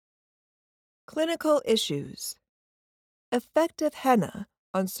Clinical issues. Effect of henna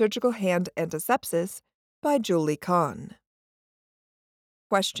on surgical hand antisepsis by Julie Kahn.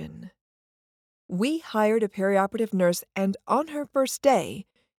 Question. We hired a perioperative nurse, and on her first day,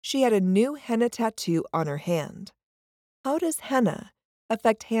 she had a new henna tattoo on her hand. How does henna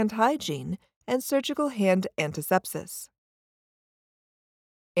affect hand hygiene and surgical hand antisepsis?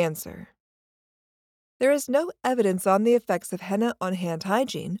 Answer. There is no evidence on the effects of henna on hand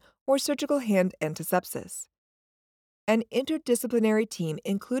hygiene or surgical hand antisepsis. An interdisciplinary team,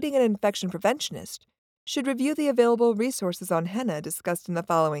 including an infection preventionist, should review the available resources on henna discussed in the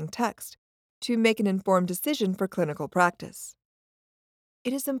following text to make an informed decision for clinical practice.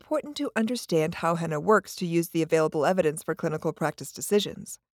 It is important to understand how henna works to use the available evidence for clinical practice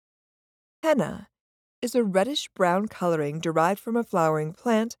decisions. Henna is a reddish-brown coloring derived from a flowering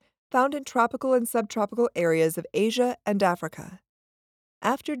plant found in tropical and subtropical areas of Asia and Africa.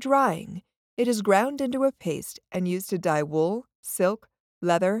 After drying, it is ground into a paste and used to dye wool, silk,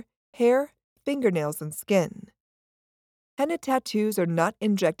 leather, hair, fingernails, and skin. Henna tattoos are not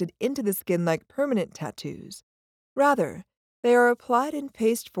injected into the skin like permanent tattoos. Rather, they are applied in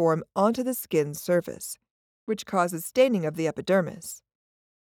paste form onto the skin's surface, which causes staining of the epidermis.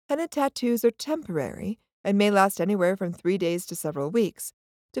 Henna tattoos are temporary and may last anywhere from 3 days to several weeks,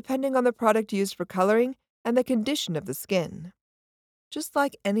 depending on the product used for coloring and the condition of the skin. Just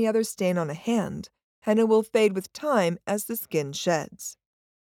like any other stain on a hand, henna will fade with time as the skin sheds.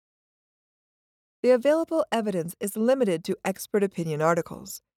 The available evidence is limited to expert opinion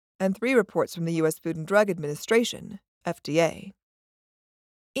articles and 3 reports from the U.S. Food and Drug Administration, FDA.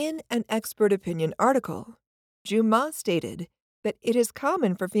 In an expert opinion article, Juma stated that it is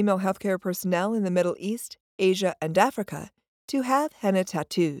common for female healthcare personnel in the Middle East, Asia, and Africa to have henna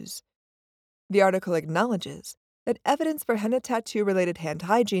tattoos. The article acknowledges that evidence for henna tattoo-related hand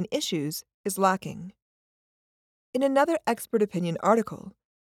hygiene issues is lacking. In another expert opinion article,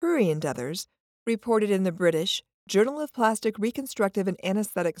 Hurry and others reported in the British Journal of Plastic Reconstructive and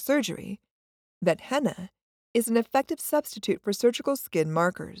Anesthetic Surgery that henna is an effective substitute for surgical skin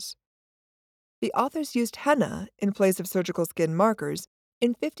markers. The authors used henna in place of surgical skin markers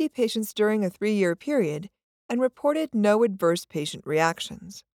in 50 patients during a 3-year period and reported no adverse patient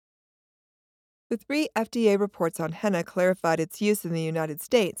reactions. The 3 FDA reports on henna clarified its use in the United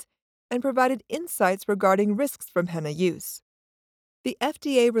States and provided insights regarding risks from henna use. The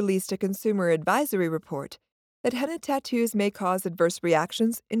FDA released a consumer advisory report that henna tattoos may cause adverse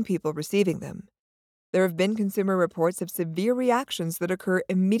reactions in people receiving them. There have been consumer reports of severe reactions that occur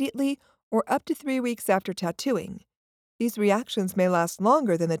immediately or up to 3 weeks after tattooing. These reactions may last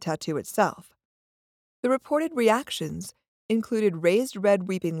longer than the tattoo itself. The reported reactions included raised red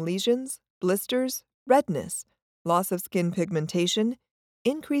weeping lesions, blisters, redness, loss of skin pigmentation,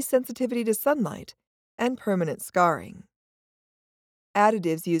 increased sensitivity to sunlight, and permanent scarring.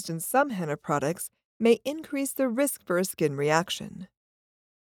 Additives used in some henna products may increase the risk for a skin reaction.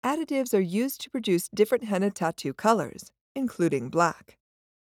 Additives are used to produce different henna tattoo colors, including black.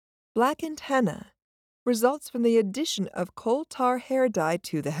 Blackened henna results from the addition of coal tar hair dye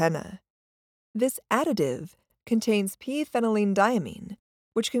to the henna. This additive contains p-phenylenediamine,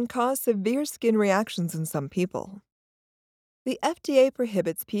 which can cause severe skin reactions in some people. The FDA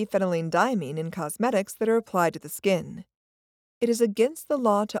prohibits p-phenylenediamine in cosmetics that are applied to the skin. It is against the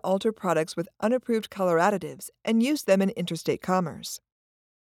law to alter products with unapproved color additives and use them in interstate commerce.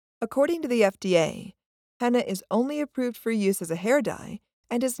 According to the FDA, henna is only approved for use as a hair dye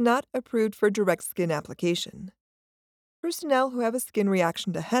and is not approved for direct skin application. Personnel who have a skin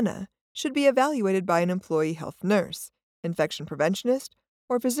reaction to henna should be evaluated by an employee health nurse, infection preventionist,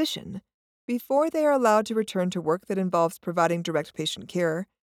 or physician before they are allowed to return to work that involves providing direct patient care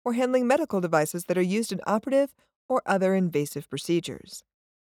or handling medical devices that are used in operative or other invasive procedures.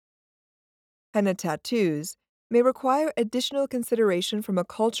 Henna tattoos may require additional consideration from a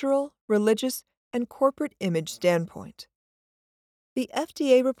cultural, religious, and corporate image standpoint. The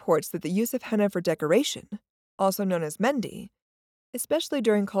FDA reports that the use of henna for decoration, also known as mehndi, especially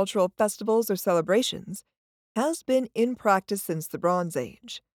during cultural festivals or celebrations, has been in practice since the Bronze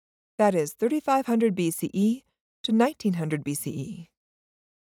Age, that is 3500 BCE to 1900 BCE.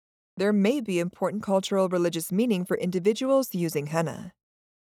 There may be important cultural religious meaning for individuals using henna.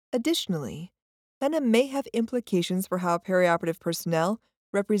 Additionally, henna may have implications for how perioperative personnel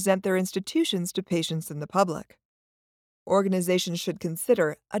represent their institutions to patients and the public. Organizations should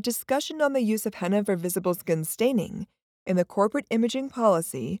consider a discussion on the use of henna for visible skin staining in the corporate imaging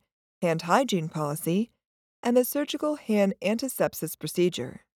policy, hand hygiene policy, and the surgical hand antisepsis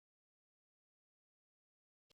procedure.